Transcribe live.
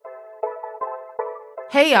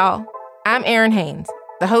Hey, y'all. I'm Erin Haynes,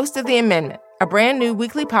 the host of The Amendment, a brand new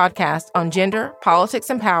weekly podcast on gender, politics,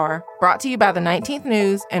 and power, brought to you by the 19th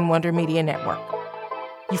News and Wonder Media Network.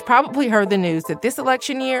 You've probably heard the news that this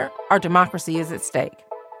election year, our democracy is at stake.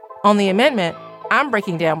 On The Amendment, I'm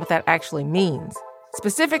breaking down what that actually means,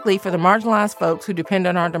 specifically for the marginalized folks who depend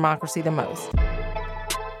on our democracy the most.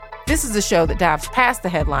 This is a show that dives past the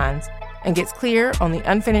headlines and gets clear on the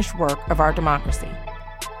unfinished work of our democracy.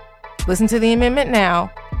 Listen to The Amendment now,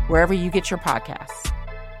 wherever you get your podcasts.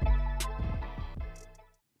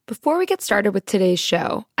 Before we get started with today's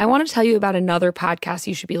show, I want to tell you about another podcast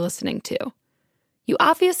you should be listening to. You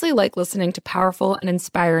obviously like listening to powerful and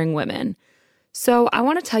inspiring women, so I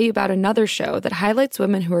want to tell you about another show that highlights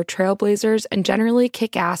women who are trailblazers and generally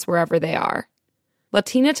kick ass wherever they are.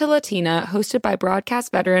 Latina to Latina, hosted by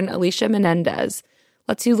broadcast veteran Alicia Menendez,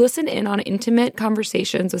 lets you listen in on intimate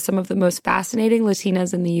conversations with some of the most fascinating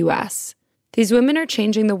Latinas in the U.S. These women are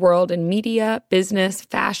changing the world in media, business,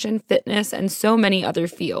 fashion, fitness, and so many other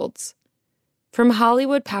fields. From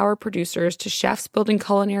Hollywood power producers to chefs building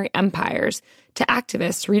culinary empires to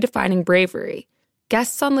activists redefining bravery,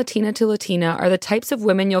 guests on Latina to Latina are the types of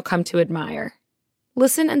women you'll come to admire.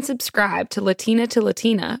 Listen and subscribe to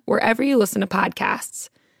Latina wherever you listen to podcasts,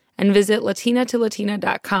 and visit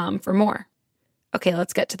latinatolatina.com for more. Okay,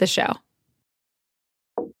 let's get to the show.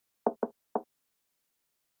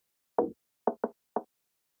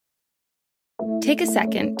 Take a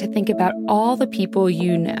second to think about all the people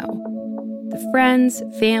you know. The friends,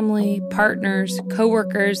 family, partners,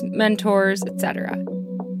 coworkers, mentors, etc.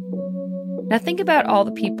 Now think about all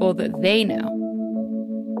the people that they know.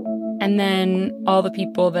 And then all the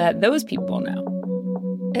people that those people know.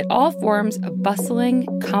 It all forms a bustling,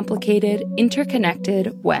 complicated,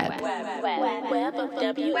 interconnected web.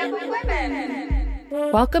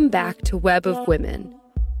 Welcome back to Web of Women,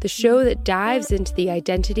 the show that dives into the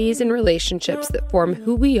identities and relationships that form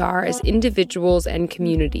who we are as individuals and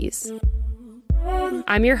communities.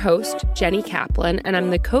 I'm your host, Jenny Kaplan, and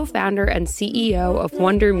I'm the co-founder and CEO of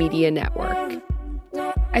Wonder Media Network.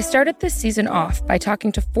 I started this season off by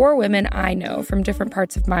talking to 4 women I know from different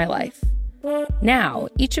parts of my life. Now,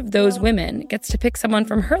 each of those women gets to pick someone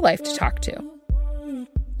from her life to talk to.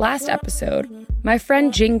 Last episode, my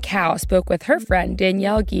friend Jing Cao spoke with her friend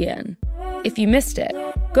Danielle Guillen. If you missed it,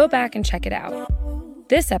 go back and check it out.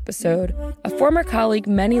 This episode, a former colleague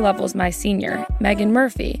many levels my senior, Megan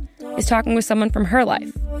Murphy, is talking with someone from her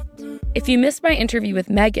life. If you missed my interview with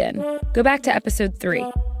Megan, go back to episode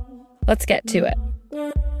 3. Let's get to it.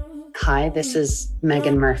 Hi, this is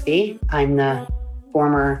Megan Murphy. I'm the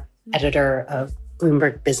former editor of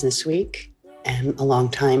Bloomberg Businessweek and a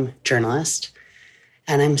longtime journalist.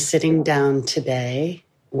 And I'm sitting down today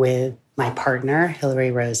with my partner,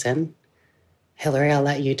 Hillary Rosen. Hillary, I'll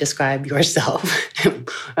let you describe yourself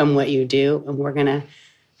and what you do. And we're going to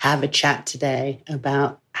have a chat today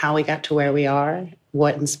about how we got to where we are,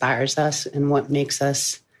 what inspires us, and what makes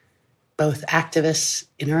us both activists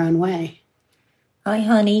in our own way. Hi,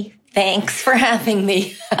 honey. Thanks for having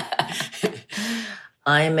me.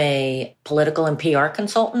 I'm a political and PR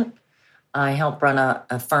consultant. I help run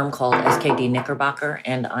a firm called SKD Knickerbocker,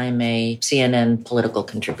 and I'm a CNN political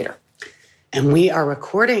contributor. And we are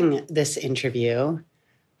recording this interview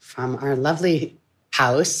from our lovely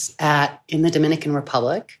house in the Dominican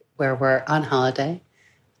Republic, where we're on holiday,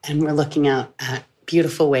 and we're looking out at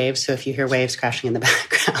beautiful waves. So if you hear waves crashing in the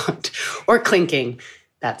background or clinking,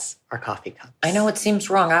 that's our coffee cups. I know it seems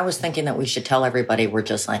wrong. I was thinking that we should tell everybody we're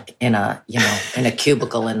just like in a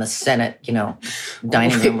cubicle in the Senate,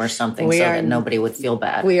 dining room or something that nobody would feel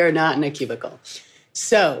bad. We are not in a cubicle.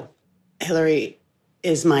 So Hillary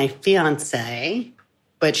is my fiance,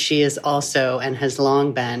 but she is also and has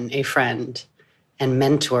long been a friend and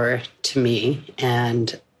mentor to me.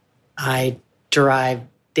 And I derive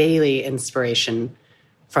daily inspiration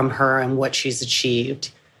from her and what she's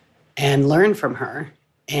achieved and learn from her.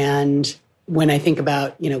 And when I think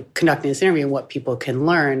about, conducting this interview and what people can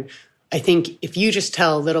learn, I think if you just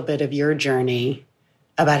tell a little bit of your journey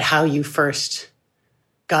about how you first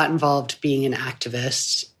got involved being an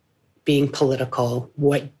activist, being political,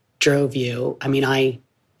 what drove you. I mean, I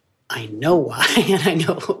know why, and I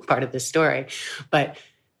know part of the story, but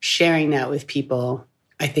sharing that with people,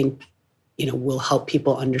 I think, will help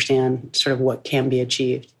people understand sort of what can be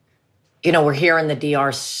achieved. We're here in the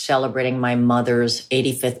DR celebrating my mother's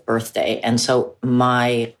 85th birthday. And so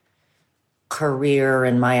my career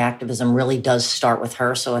and my activism really does start with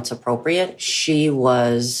her, so it's appropriate. She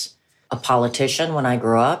was a politician when I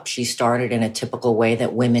grew up. She started in a typical way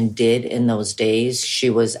that women did in those days.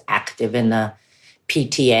 She was active in the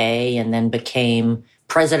PTA and then became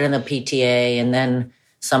president of PTA and then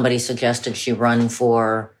somebody suggested she run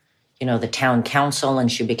for, the town council,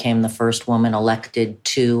 and she became the first woman elected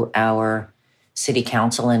to our city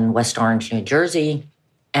council in West Orange, New Jersey.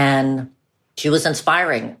 And she was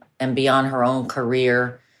inspiring. And beyond her own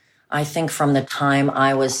career, I think from the time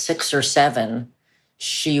I was 6 or 7,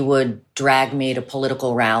 she would drag me to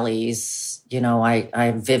political rallies. I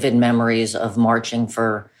have vivid memories of marching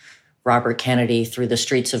for Robert Kennedy through the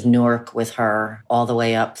streets of Newark with her, all the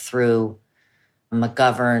way up through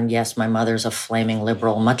McGovern. Yes, my mother's a flaming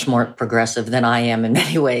liberal, much more progressive than I am in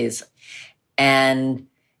many ways. And,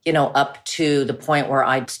 up to the point where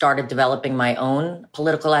I started developing my own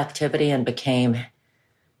political activity and became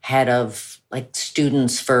head of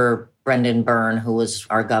students for Brendan Byrne, who was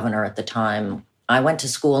our governor at the time. I went to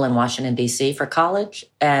school in Washington, D.C. for college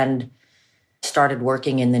and started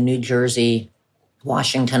working in the New Jersey,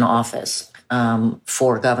 Washington office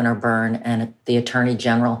for Governor Byrne and the Attorney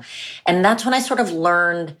General. And that's when I sort of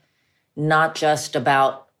learned not just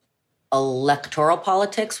about electoral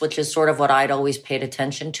politics, which is sort of what I'd always paid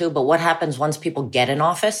attention to, but what happens once people get in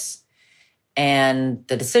office and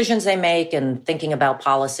the decisions they make and thinking about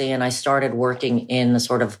policy. And I started working in the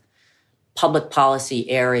sort of public policy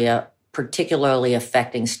area, particularly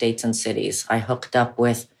affecting states and cities. I hooked up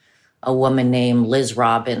with a woman named Liz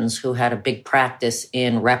Robbins, who had a big practice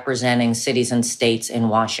in representing cities and states in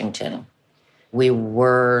Washington. We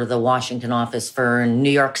were the Washington office for New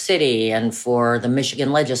York City and for the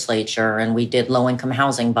Michigan legislature, and we did low-income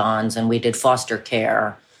housing bonds, and we did foster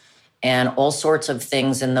care, and all sorts of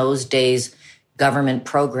things. In those days, government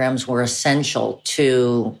programs were essential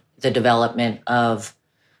to the development of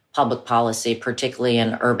public policy, particularly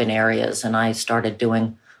in urban areas, and I started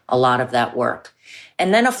doing a lot of that work.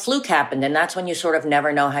 And then a fluke happened, and that's when you sort of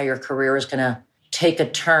never know how your career is going to take a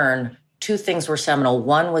turn. 2 things were seminal.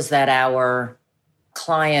 One was that our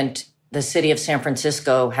client, the city of San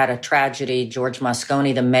Francisco, had a tragedy. George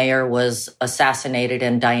Moscone, the mayor, was assassinated,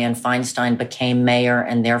 and Dianne Feinstein became mayor,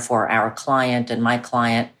 and therefore our client and my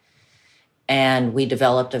client. And we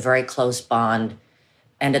developed a very close bond.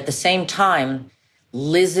 And at the same time,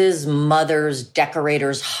 Liz's mother's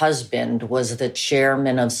decorator's husband was the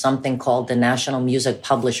chairman of something called the National Music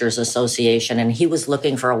Publishers Association, and he was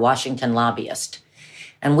looking for a Washington lobbyist.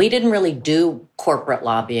 And we didn't really do corporate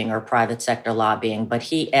lobbying or private sector lobbying, but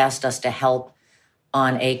he asked us to help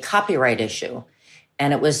on a copyright issue.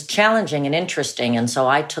 And it was challenging and interesting, and so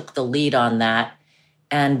I took the lead on that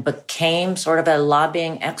and became sort of a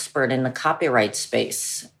lobbying expert in the copyright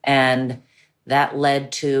space. And that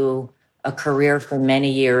led to a career for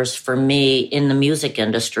many years for me in the music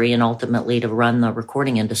industry and ultimately to run the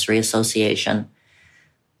Recording Industry Association.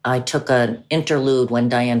 I took an interlude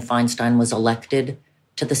when Dianne Feinstein was elected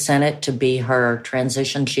to the Senate to be her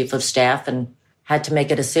transition chief of staff and had to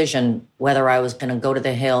make a decision whether I was going to go to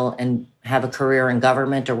the Hill and have a career in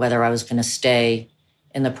government or whether I was going to stay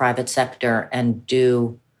in the private sector and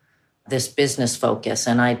do this business focus.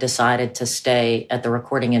 And I decided to stay at the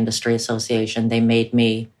Recording Industry Association. They made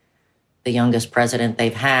me the youngest president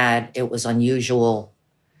they've had. It was unusual.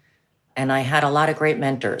 And I had a lot of great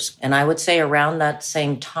mentors. And I would say around that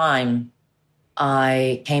same time,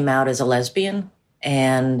 I came out as a lesbian.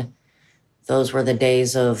 And those were the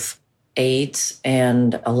days of AIDS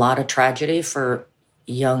and a lot of tragedy for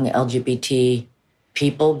young LGBT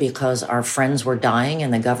people because our friends were dying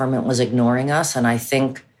and the government was ignoring us. And I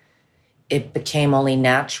think it became only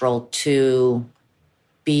natural to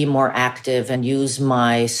be more active and use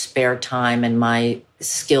my spare time and my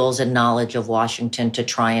skills and knowledge of Washington to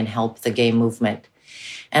try and help the gay movement.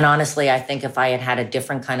 And honestly, I think if I had had a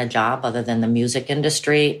different kind of job other than the music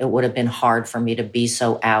industry, it would have been hard for me to be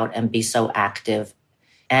so out and be so active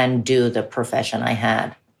and do the profession I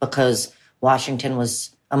had because Washington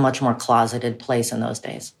was a much more closeted place in those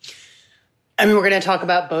days. I mean, we're going to talk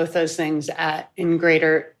about both those things in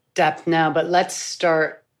greater depth now, but let's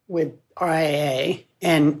start with RIAA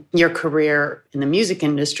and your career in the music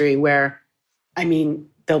industry where, I mean,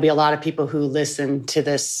 there'll be a lot of people who listen to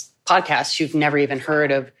this podcast who've never even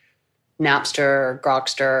heard of Napster or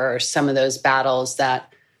Grokster or some of those battles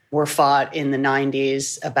that were fought in the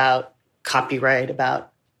 90s about copyright,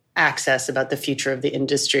 about access, about the future of the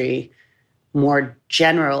industry more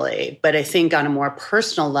generally. But I think on a more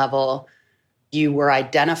personal level, you were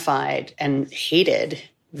identified and hated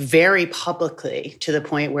very publicly to the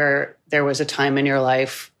point where there was a time in your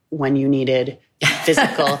life when you needed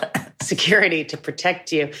physical security to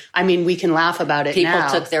protect you. I mean, we can laugh about it now.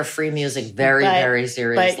 People took their free music very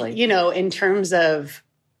seriously. But, you know, in terms of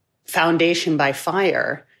Foundation by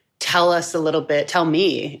Fire, tell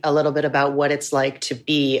me a little bit about what it's like to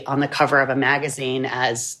be on the cover of a magazine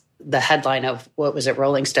as the headline of, what was it,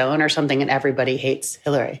 Rolling Stone or something, and everybody hates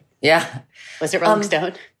Hillary. Yeah. Was it Rolling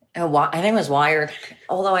Stone? I think it was Wired,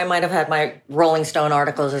 although I might have had my Rolling Stone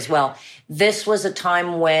articles as well. This was a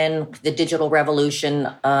time when the digital revolution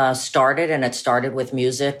started, and it started with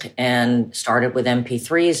music and started with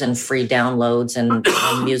MP3s and free downloads and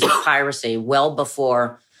music piracy, well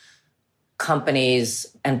before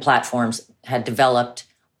companies and platforms had developed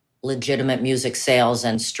legitimate music sales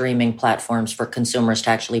and streaming platforms for consumers to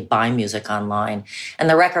actually buy music online. And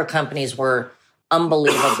the record companies were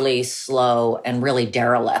unbelievably slow and really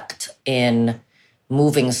derelict in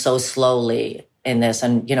moving so slowly in this.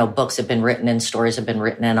 And, books have been written and stories have been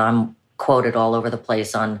written, and I'm quoted all over the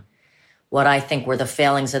place on what I think were the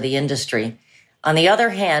failings of the industry. On the other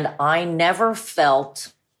hand, I never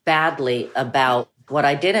felt badly about what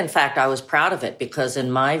I did. In fact, I was proud of it because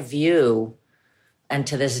in my view, and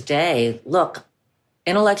to this day, look,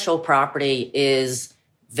 intellectual property is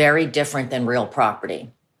very different than real property.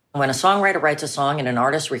 When a songwriter writes a song and an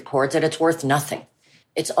artist records it, it's worth nothing.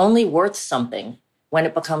 It's only worth something when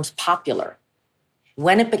it becomes popular.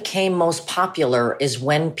 When it became most popular is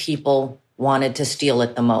when people wanted to steal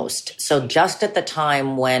it the most. So just at the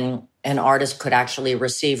time when an artist could actually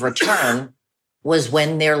receive return was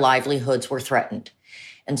when their livelihoods were threatened.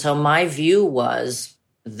 And so my view was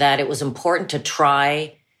that it was important to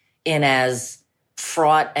try in as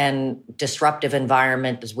fraught and disruptive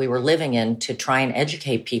environment as we were living in to try and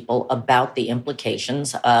educate people about the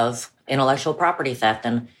implications of intellectual property theft.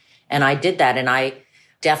 And I did that. And I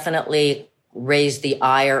definitely raised the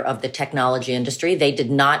ire of the technology industry. They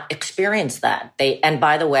did not experience that. And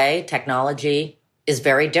by the way, technology is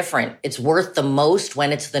very different. It's worth the most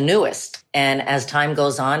when it's the newest. And as time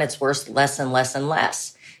goes on, it's worth less and less and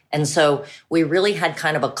less. And so we really had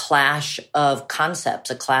kind of a clash of concepts,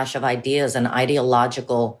 a clash of ideas, an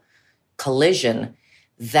ideological collision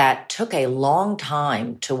that took a long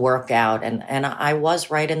time to work out. And I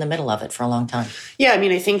was right in the middle of it for a long time. Yeah,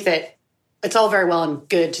 I think that it's all very well and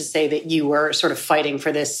good to say that you were sort of fighting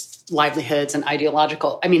for this livelihoods and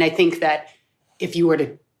ideological. I think that if you were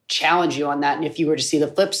to challenge you on that, and if you were to see the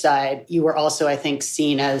flip side, you were also, I think,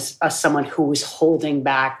 seen as someone who was holding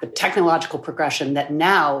back the technological progression that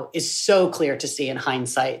now is so clear to see in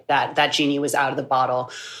hindsight that genie was out of the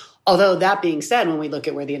bottle. Although that being said, when we look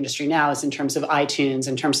at where the industry now is in terms of iTunes,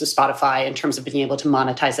 in terms of Spotify, in terms of being able to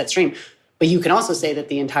monetize that stream, but you can also say that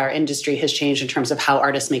the entire industry has changed in terms of how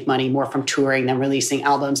artists make money, more from touring than releasing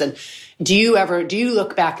albums. And do you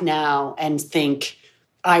look back now and think,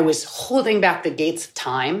 I was holding back the gates of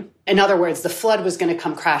time? In other words, the flood was going to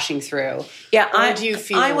come crashing through. Yeah, do you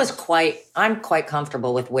feel? I'm quite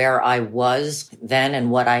comfortable with where I was then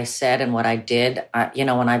and what I said and what I did.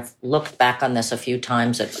 And I've looked back on this a few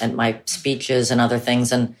times at my speeches and other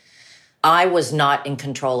things, and I was not in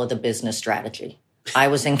control of the business strategy. I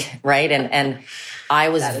was right, and I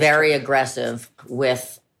was very aggressive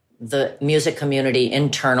with the music community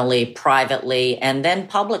internally, privately, and then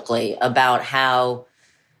publicly about how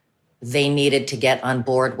they needed to get on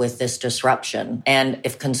board with this disruption. And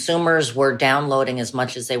if consumers were downloading as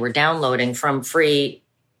much as they were downloading from free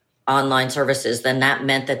online services, then that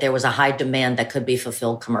meant that there was a high demand that could be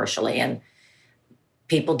fulfilled commercially. And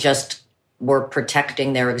people just were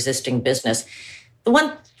protecting their existing business. The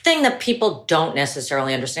one thing that people don't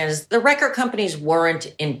necessarily understand is the record companies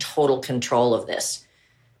weren't in total control of this.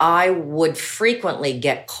 I would frequently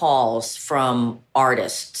get calls from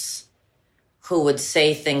artists who would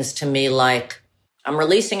say things to me like, I'm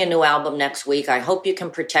releasing a new album next week. I hope you can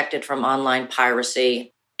protect it from online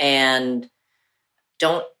piracy and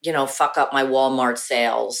don't, fuck up my Walmart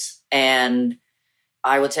sales. And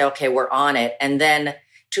I would say, okay, we're on it. And then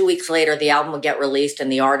 2 weeks later, the album would get released and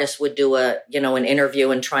the artist would do an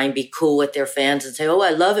interview and try and be cool with their fans and say, oh,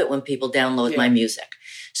 I love it when people download my music.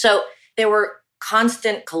 So there were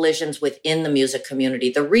constant collisions within the music community.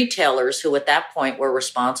 The retailers who at that point were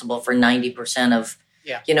responsible for 90% of,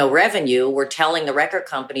 revenue were telling the record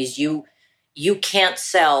companies, you can't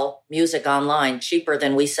sell music online cheaper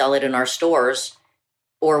than we sell it in our stores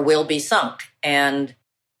or we'll be sunk. And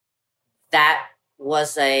that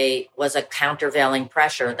was a countervailing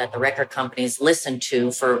pressure that the record companies listened to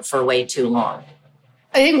for way too long.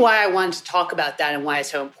 I think why I wanted to talk about that and why it's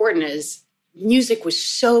so important is music was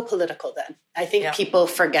so political then. I think people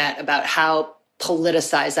forget about how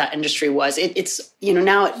politicized that industry was. It's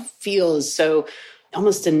now it feels so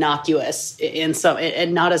almost innocuous in some,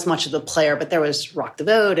 and not as much of the player, but there was Rock the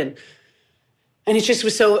Vote, and it just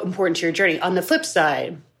was so important to your journey. On the flip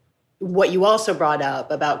side, what you also brought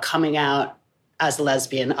up about coming out as a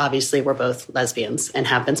lesbian, obviously we're both lesbians and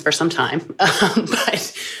have been for some time,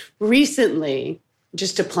 but recently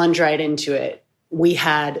just to plunge right into it, we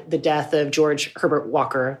had the death of George Herbert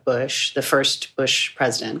Walker Bush, the first Bush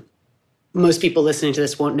president. Most people listening to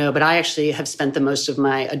this won't know, but I actually have spent the most of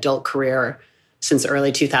my adult career since the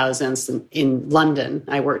early 2000s in London.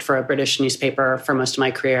 I worked for a British newspaper for most of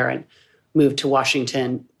my career and moved to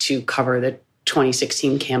Washington to cover the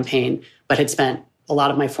 2016 campaign, but had spent a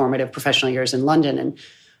lot of my formative professional years in London. And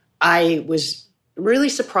I was really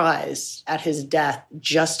surprised at his death,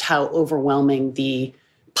 just how overwhelming the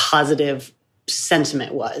positive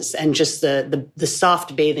sentiment was and just the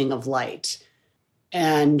soft bathing of light.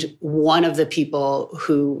 And one of the people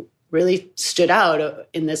who really stood out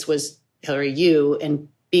in this was Hillary Yu, and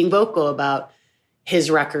being vocal about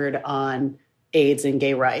his record on AIDS and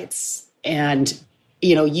gay rights. And,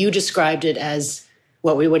 you know, you described it as,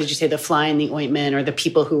 what did you say, the fly in the ointment, or the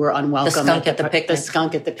people who were unwelcome. The skunk at the picnic. The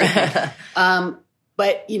skunk at the picnic.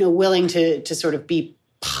 But, you know, willing to sort of be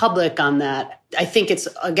public on that. I think it's,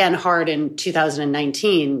 again, hard in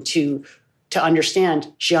 2019 to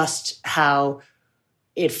understand just how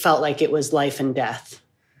it felt like it was life and death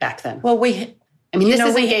back then. Well, this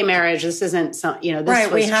isn't gay marriage. This isn't some, this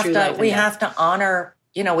right. was true life and we death. have to honor,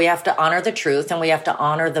 we have to honor the truth, and we have to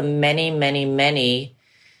honor the many, many, many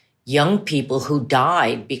young people who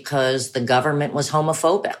died because the government was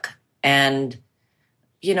homophobic. And,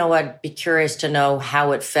 I'd be curious to know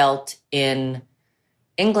how it felt in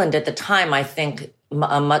England at the time. I think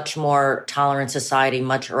a much more tolerant society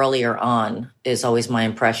much earlier on is always my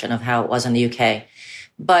impression of how it was in the UK.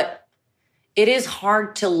 But it is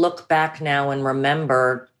hard to look back now and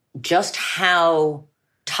remember just how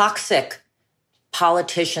toxic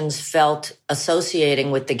politicians felt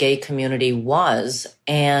associating with the gay community was.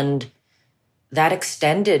 And that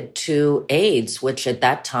extended to AIDS, which at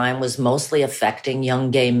that time was mostly affecting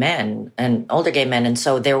young gay men and older gay men. And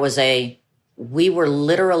so we were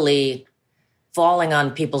literally falling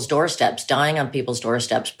on people's doorsteps, dying on people's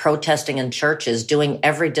doorsteps, protesting in churches, doing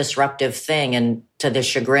every disruptive thing, and to the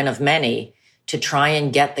chagrin of many, to try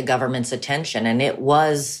and get the government's attention. And it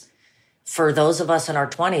was, for those of us in our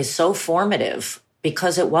 20s, so formative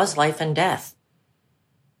because it was life and death.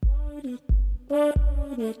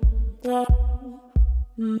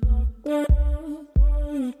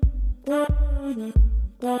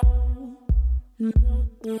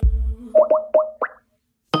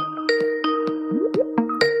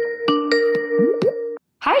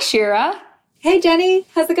 Hi, Shira. Hey, Jenny.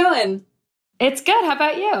 How's it going? It's good. How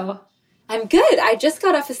about you? I'm good. I just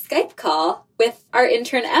got off a Skype call with our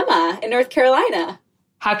intern, Emma, in North Carolina.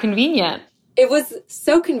 How convenient. It was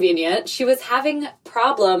so convenient. She was having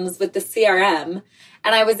problems with the CRM,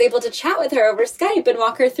 and I was able to chat with her over Skype and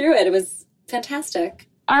walk her through it. It was fantastic.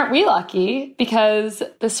 Aren't we lucky? Because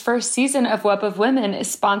this first season of Web of Women is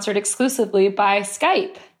sponsored exclusively by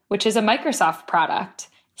Skype, which is a Microsoft product.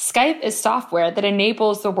 Skype is software that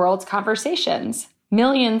enables the world's conversations.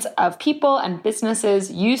 Millions of people and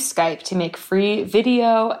businesses use Skype to make free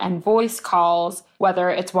video and voice calls, whether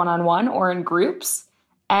it's one-on-one or in groups.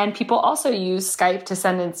 And people also use Skype to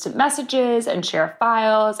send instant messages and share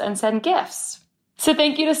files and send gifts. So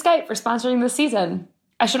thank you to Skype for sponsoring this season.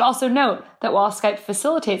 I should also note that while Skype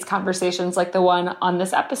facilitates conversations like the one on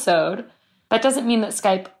this episode, that doesn't mean that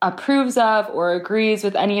Skype approves of or agrees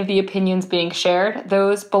with any of the opinions being shared.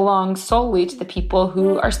 Those belong solely to the people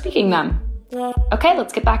who are speaking them. Okay,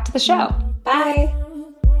 let's get back to the show. Bye.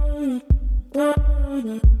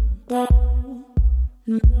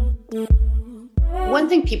 One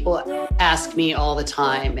thing people ask me all the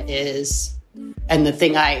time is, and the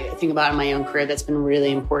thing I think about in my own career that's been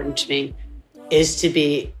really important to me, is to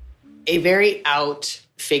be a very out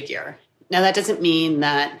figure. Now, that doesn't mean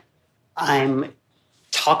that I'm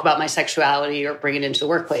talk about my sexuality or bring it into the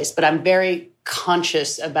workplace, but I'm very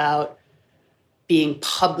conscious about being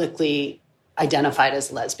publicly identified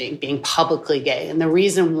as lesbian, being publicly gay. And the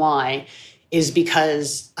reason why is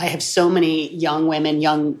because I have so many young women,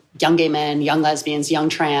 young gay men, young lesbians, young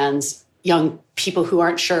trans, young people who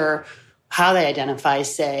aren't sure how they identify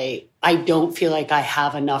say, I don't feel like I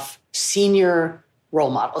have enough senior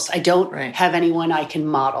role models. I don't have anyone I can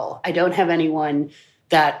model. I don't have anyone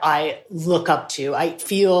that I look up to. I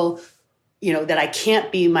feel, that I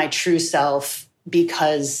can't be my true self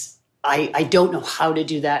because I don't know how to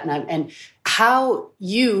do that. And how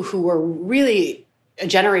you, who were really a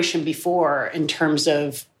generation before in terms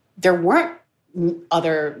of there weren't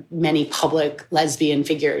many public lesbian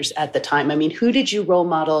figures at the time. I mean, who did you role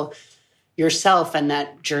model yourself and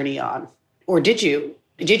that journey on? Or did you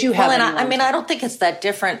have anyone? I don't think it's that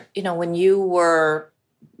different. When you were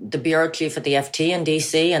the bureau chief at the FT in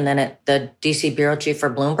DC and then at the DC bureau chief for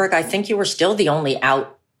Bloomberg, I think you were still the only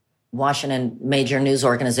out Washington major news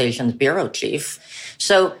organization's bureau chief.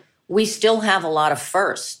 So we still have a lot of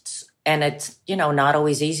firsts, and it's, not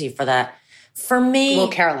always easy for that. For me... Well,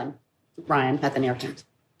 Carolyn Ryan at the New York Times.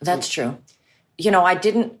 That's true. I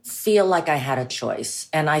didn't feel like I had a choice.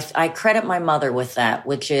 And I credit my mother with that,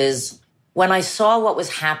 which is when I saw what was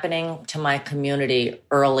happening to my community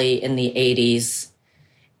early in the 80s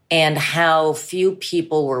and how few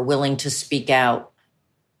people were willing to speak out,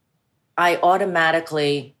 I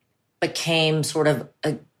automatically became sort of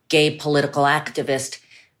a gay political activist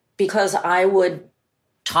because I would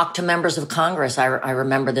talk to members of Congress. I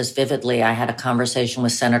remember this vividly. I had a conversation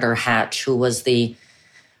with Senator Hatch, who was the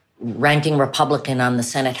ranking Republican on the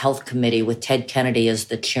Senate Health Committee with Ted Kennedy as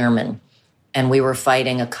the chairman. And we were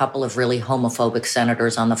fighting a couple of really homophobic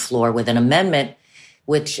senators on the floor with an amendment,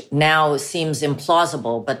 which now seems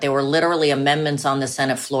implausible, but there were literally amendments on the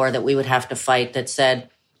Senate floor that we would have to fight that said,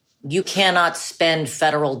 you cannot spend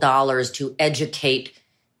federal dollars to educate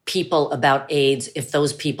people about AIDS if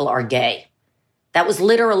those people are gay. That was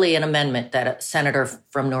literally an amendment that a senator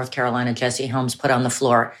from North Carolina, Jesse Helms, put on the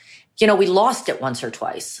floor. We lost it once or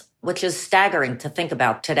twice, which is staggering to think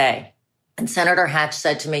about today. And Senator Hatch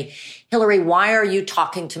said to me, Hillary, why are you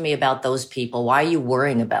talking to me about those people? Why are you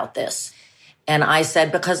worrying about this? And I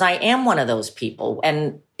said, because I am one of those people.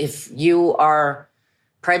 And if you are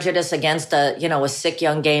prejudiced against a sick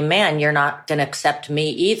young gay man, you're not going to accept me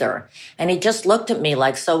either. And he just looked at me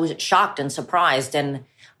like so shocked and surprised. And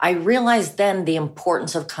I realized then the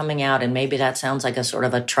importance of coming out. And maybe that sounds like a sort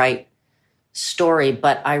of a trite story,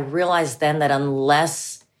 but I realized then that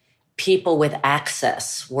unless people with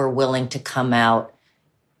access were willing to come out,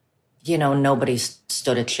 nobody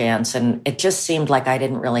stood a chance. And it just seemed like I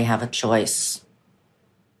didn't really have a choice.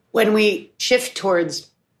 When we shift towards,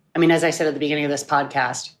 as I said at the beginning of this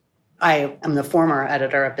podcast, I am the former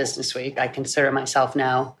editor of Business Week. I consider myself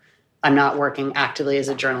now, I'm not working actively as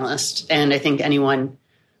a journalist. And I think anyone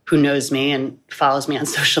who knows me and follows me on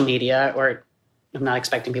social media, or I'm not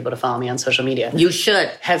expecting people to follow me on social media. You should.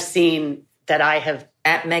 Have seen that I have...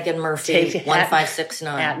 At Megan Murphy,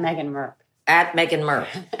 1569. At Megan Murphy. At Megan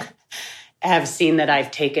Murphy. Have seen that I've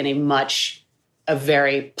taken a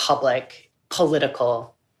very public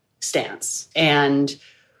political stance. And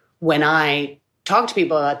when I talk to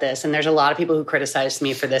people about this, and there's a lot of people who criticize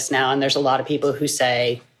me for this now, and there's a lot of people who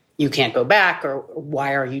say, you can't go back, or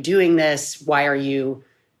why are you doing this? Why are you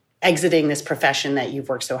exiting this profession that you've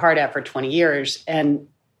worked so hard at for 20 years? And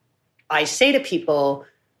I say to people,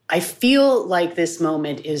 I feel like this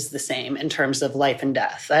moment is the same in terms of life and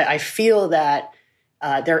death. I feel that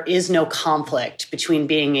there is no conflict between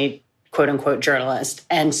being a quote unquote journalist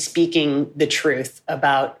and speaking the truth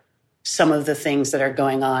about some of the things that are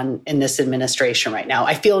going on in this administration right now.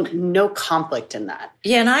 I feel no conflict in that.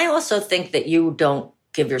 Yeah, and I also think that you don't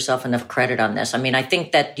give yourself enough credit on this. I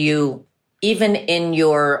think that you, even in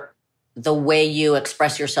the way you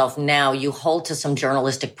express yourself now, you hold to some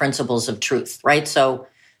journalistic principles of truth, right? So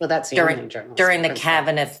well, that's during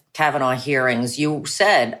the Kavanaugh hearings, you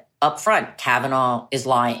said up front, Kavanaugh is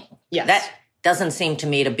lying. Yes. That doesn't seem to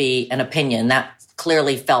me to be an opinion. That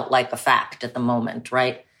clearly felt like a fact at the moment,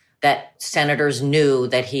 right? That senators knew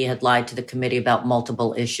that he had lied to the committee about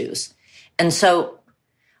multiple issues. And so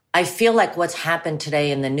I feel like what's happened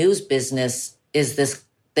today in the news business is this,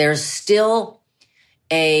 there's still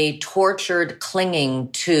a tortured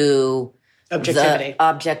clinging to the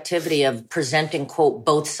objectivity of presenting, quote,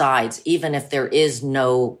 both sides, even if there is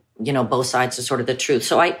no, both sides are sort of the truth.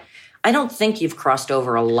 So I don't think you've crossed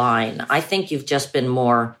over a line. I think you've just been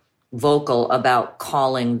more vocal about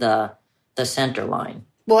calling the center line.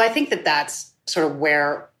 Well, I think that that's sort of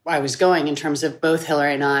where I was going in terms of both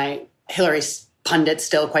Hillary and I. Hillary's pundit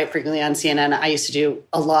still quite frequently on CNN. I used to do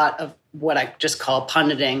a lot of what I just call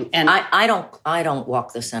punditing. And I don't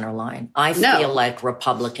walk the center line. I feel like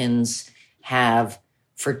Republicans have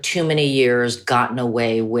for too many years gotten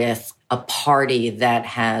away with a party that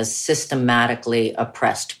has systematically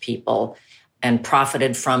oppressed people and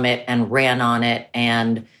profited from it and ran on it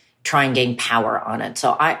and try and gain power on it.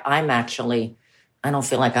 So I don't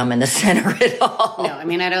feel like I'm in the center at all. No,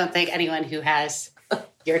 I don't think anyone who has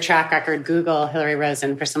your track record, Google Hillary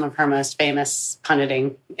Rosen for some of her most famous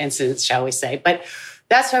punditing incidents, shall we say. But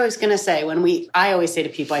that's what I was going to say. I always say to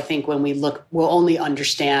people, I think when we look, we'll only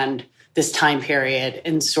understand this time period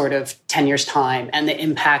in sort of 10 years' time and the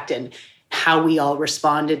impact and how we all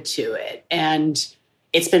responded to it. And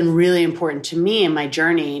it's been really important to me in my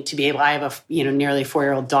journey to be able, I have a nearly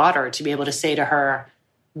 4-year-old daughter, to be able to say to her,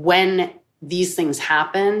 when these things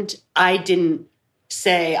happened, I didn't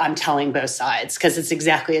say I'm telling both sides, because it's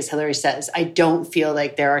exactly as Hillary says. I don't feel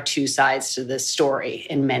like there are two sides to this story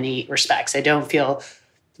in many respects. I don't feel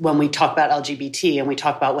when we talk about LGBT and we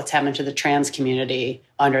talk about what's happened to the trans community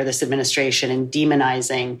under this administration and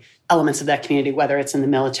demonizing elements of that community, whether it's in the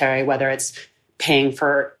military, whether it's paying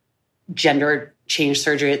for gender change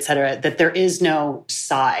surgery, et cetera, that there is no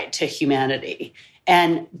side to humanity.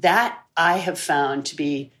 And that I have found to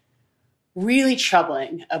be really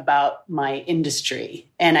troubling about my industry.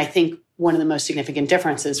 And I think one of the most significant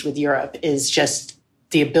differences with Europe is just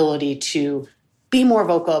the ability to be more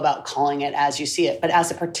vocal about calling it as you see it. But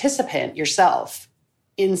as a participant yourself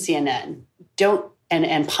in CNN,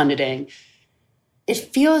 and punditing, it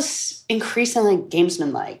feels increasingly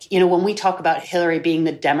gamesman-like. You know, when we talk about Hillary being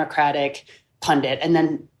the Democratic pundit and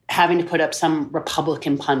then having to put up some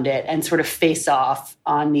Republican pundit and sort of face off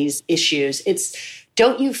on these issues,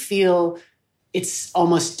 don't you feel it's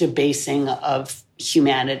almost debasing of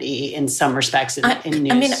humanity in some respects in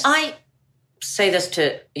news? I mean, I say this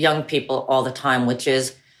to young people all the time, which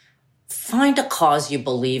is find a cause you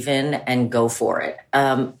believe in and go for it.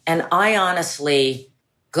 And I honestly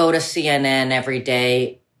go to CNN every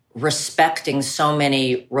day respecting so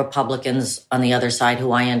many Republicans on the other side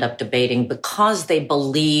who I end up debating because they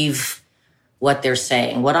believe what they're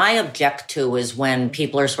saying. What I object to is when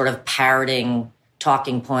people are sort of parroting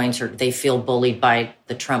talking points or they feel bullied by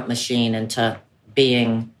the Trump machine into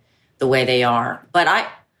being the way they are. But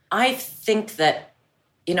I think that,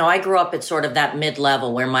 you know, I grew up at sort of that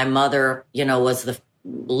mid-level where my mother, you know, was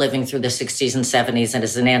living through the 60s and 70s and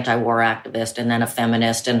is an anti-war activist and then a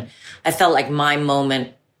feminist. And I felt like my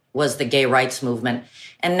moment was the gay rights movement.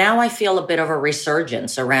 And now I feel a bit of a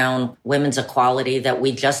resurgence around women's equality that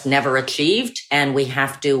we just never achieved and we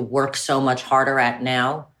have to work so much harder at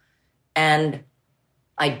now. And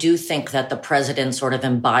I do think that the president sort of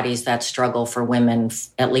embodies that struggle for women,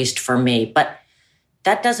 at least for me. But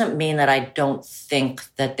that doesn't mean that I don't think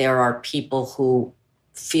that there are people who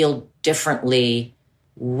feel differently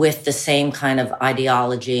with the same kind of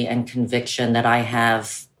ideology and conviction that I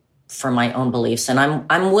have for my own beliefs. And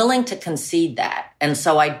I'm willing to concede that. And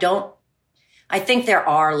so I think there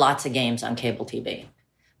are lots of games on cable TV,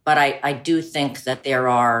 but I do think that there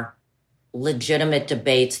are legitimate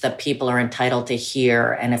debates that people are entitled to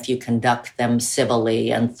hear. And if you conduct them civilly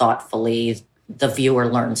and thoughtfully, the viewer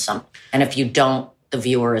learns something. And if you don't, the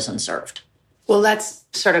viewer isn't served. Well, let's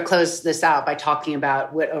sort of close this out by talking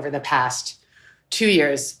about what over the past 2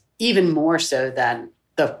 years, even more so than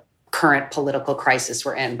the current political crisis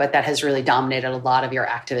we're in, but that has really dominated a lot of your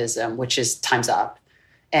activism, which is Time's Up,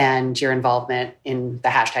 and your involvement in the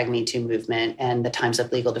 #MeToo movement and the Time's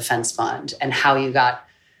Up Legal Defense Fund, and how you got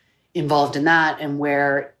involved in that and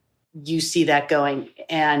where you see that going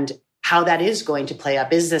and how that is going to play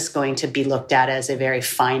up. Is this going to be looked at as a very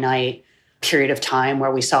finite period of time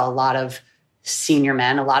where we saw a lot of senior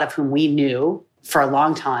men, a lot of whom we knew for a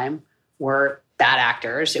long time were bad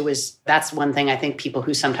actors? That's one thing I think people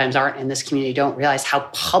who sometimes aren't in this community don't realize how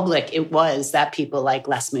public it was that people like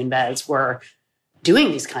Les Moonves were doing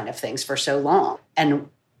these kind of things for so long. And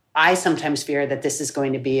I sometimes fear that this is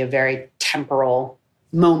going to be a very temporal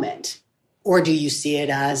moment. Or do you see it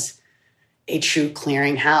as a true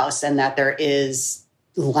clearinghouse and that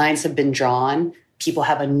lines have been drawn, people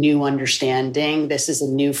have a new understanding, this is a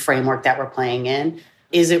new framework that we're playing in?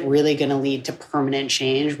 Is it really going to lead to permanent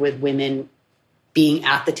change with women being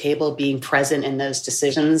at the table, being present in those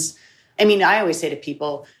decisions? I mean, I always say to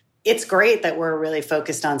people, it's great that we're really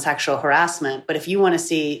focused on sexual harassment, but if you want to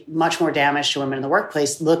see much more damage to women in the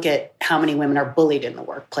workplace, look at how many women are bullied in the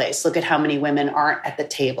workplace. Look at how many women aren't at the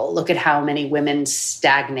table. Look at how many women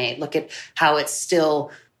stagnate. Look at how it's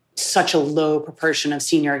still such a low proportion of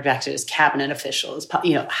senior executives, cabinet officials.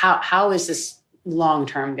 You know, how is this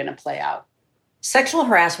long-term going to play out? Sexual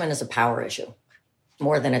harassment is a power issue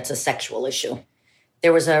more than it's a sexual issue.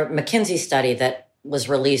 There was a McKinsey study that was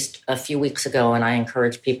released a few weeks ago, and I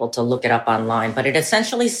encourage people to look it up online. But it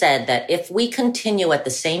essentially said that if we continue at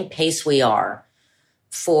the same pace we are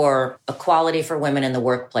for equality for women in the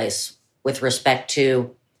workplace with respect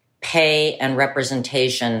to pay and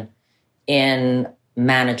representation in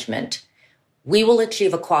management, we will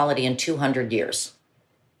achieve equality in 200 years.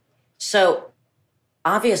 So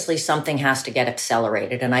obviously something has to get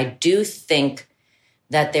accelerated. And I do think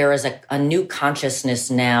that there is a new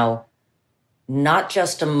consciousness now, not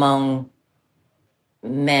just among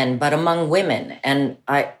men, but among women. And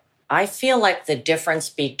I feel like the difference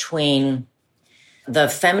between the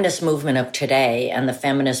feminist movement of today and the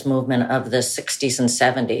feminist movement of the 60s and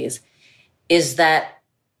 70s is that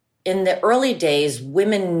in the early days,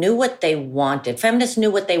 women knew what they wanted. Feminists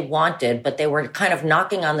knew what they wanted, but they were kind of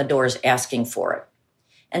knocking on the doors asking for it.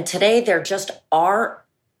 And today there just are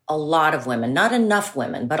a lot of women, not enough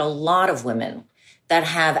women, but a lot of women that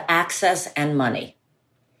have access and money.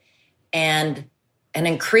 And an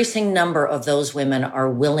increasing number of those women are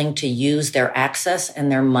willing to use their access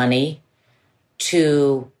and their money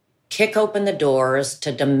to kick open the doors,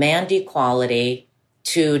 to demand equality,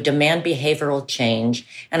 to demand behavioral change.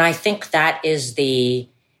 And I think that is the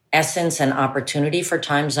essence and opportunity for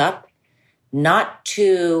Time's Up, not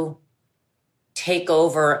to take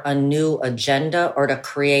over a new agenda or to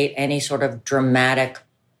create any sort of dramatic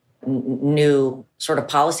new sort of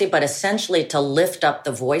policy, but essentially to lift up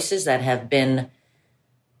the voices that have been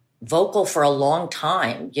vocal for a long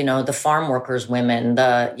time. You know, the farm workers, women,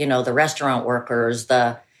 the restaurant workers,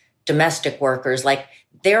 the domestic workers. Like,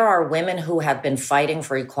 there are women who have been fighting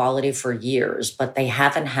for equality for years, but they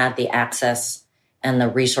haven't had the access and the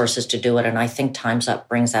resources to do it. And I think Time's Up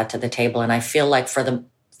brings that to the table. And I feel like for the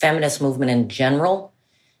feminist movement in general,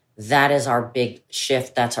 that is our big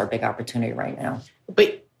shift. That's our big opportunity right now.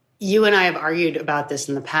 But you and I have argued about this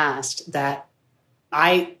in the past, that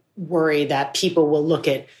I worry that people will look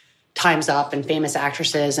at Time's Up and famous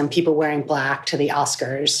actresses and people wearing black to the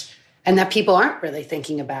Oscars, and that people aren't really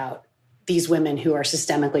thinking about these women who are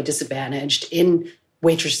systemically disadvantaged in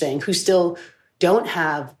waitressing, who still don't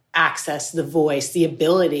have access, the voice, the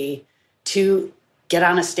ability to get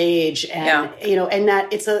on a stage, and and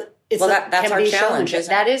that that's our challenge.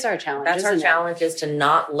 That is our challenge. That's our challenge, is to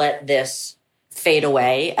not let this fade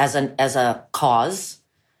away as a cause,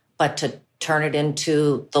 but to turn it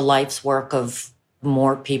into the life's work of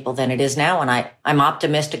more people than it is now. And I'm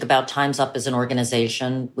optimistic about Time's Up as an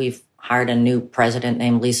organization. We've hired a new president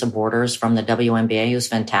named Lisa Borders from the WNBA, who's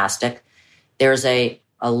fantastic. There's a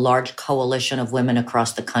large coalition of women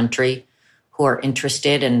across the country who are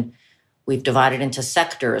interested, and we've divided into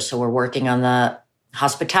sectors. So we're working on the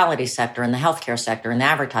hospitality sector and the healthcare sector and the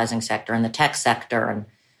advertising sector and the tech sector and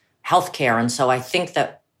healthcare. And so I think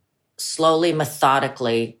that slowly,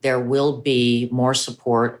 methodically, there will be more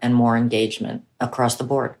support and more engagement across the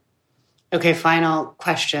board. Okay, final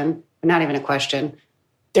question. Not even a question.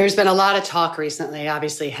 There's been a lot of talk recently,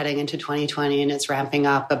 obviously heading into 2020, and it's ramping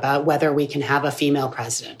up, about whether we can have a female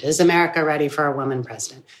president. Is America ready for a woman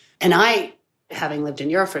president? And I, having lived in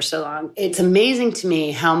Europe for so long, it's amazing to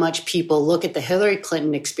me how much people look at the Hillary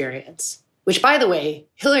Clinton experience, which, by the way,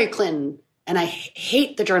 Hillary Clinton, and I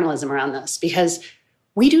hate the journalism around this, because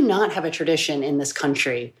we do not have a tradition in this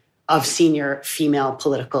country of senior female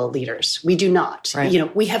political leaders. We do not. Right. You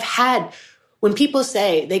know, we have had, when people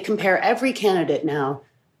say they compare every candidate now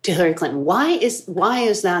to Hillary Clinton, why is that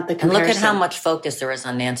the comparison? And look at how much focus there is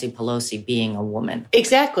on Nancy Pelosi being a woman.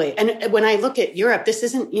 Exactly. And when I look at Europe, this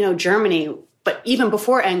isn't, Germany, but even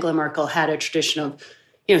before Angela Merkel had a tradition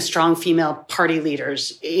of, strong female party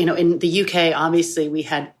leaders. In the UK, obviously, we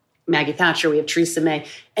had Maggie Thatcher, we have Theresa May.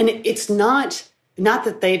 And it's not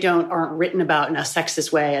that they aren't written about in a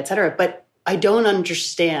sexist way, et cetera, but I don't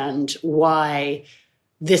understand why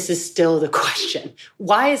this is still the question.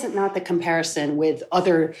 Why is it not the comparison with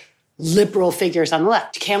other liberal figures on the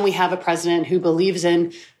left? Can we have a president who believes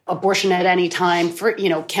in abortion at any time?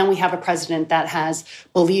 Can we have a president that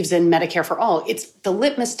believes in Medicare for all? It's the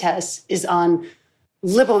litmus test is on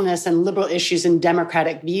liberalness and liberal issues and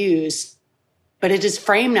democratic views. But it is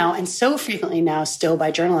framed now, and so frequently now still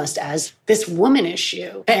by journalists, as this woman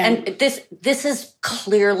issue. And this is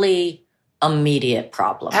clearly a media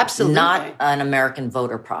problem. Absolutely. Not an American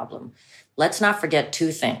voter problem. Let's not forget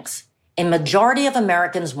two things. A majority of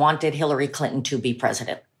Americans wanted Hillary Clinton to be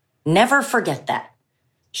president. Never forget that.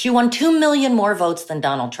 She won 2 million more votes than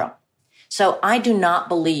Donald Trump. So I do not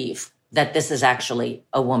believe that this is actually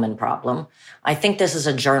a woman problem. I think this is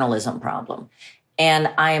a journalism problem.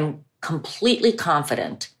 And I am completely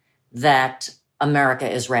confident that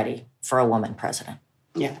America is ready for a woman president.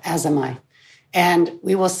 Yeah, as am I. And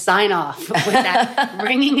we will sign off with that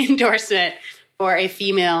ringing endorsement for a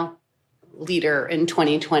female leader in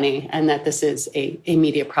 2020, and that this is a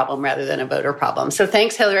media problem rather than a voter problem. So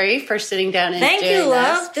thanks, Hillary, for sitting down and Thank doing you,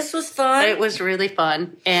 love. this. This was fun. It was really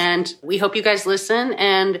fun. And we hope you guys listen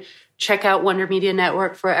and check out Wonder Media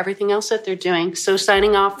Network for everything else that they're doing. So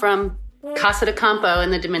signing off from Casa de Campo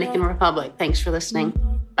in the Dominican Republic. Thanks for listening.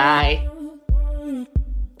 Bye.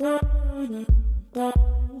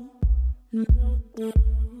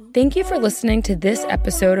 Thank you for listening to this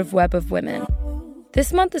episode of Web of Women.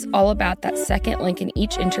 This month is all about that second link in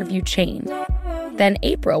each interview chain. Then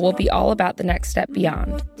April will be all about the next step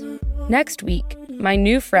beyond. Next week, my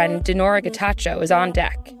new friend Dinora Getachew is on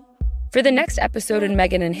deck. For the next episode in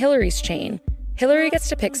Meghan and Hillary's chain, Hillary gets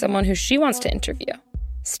to pick someone who she wants to interview.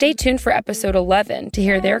 Stay tuned for episode 11 to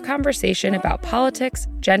hear their conversation about politics,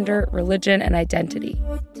 gender, religion, and identity.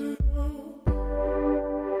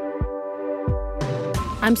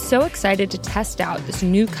 I'm so excited to test out this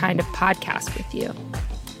new kind of podcast with you.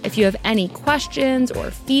 If you have any questions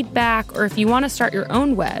or feedback, or if you want to start your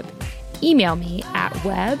own web, email me at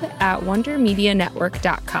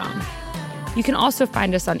web@wondermedianetwork.com. You can also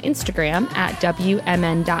find us on Instagram at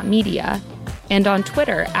WMN.media and on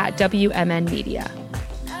Twitter at WMNmedia.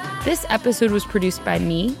 This episode was produced by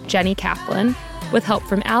me, Jenny Kaplan, with help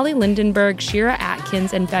from Allie Lindenberg, Shira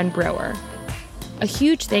Atkins, and Ben Brower. A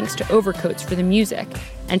huge thanks to Overcoats for the music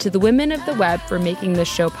and to the women of the web for making this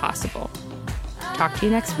show possible. Talk to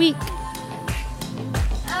you next week.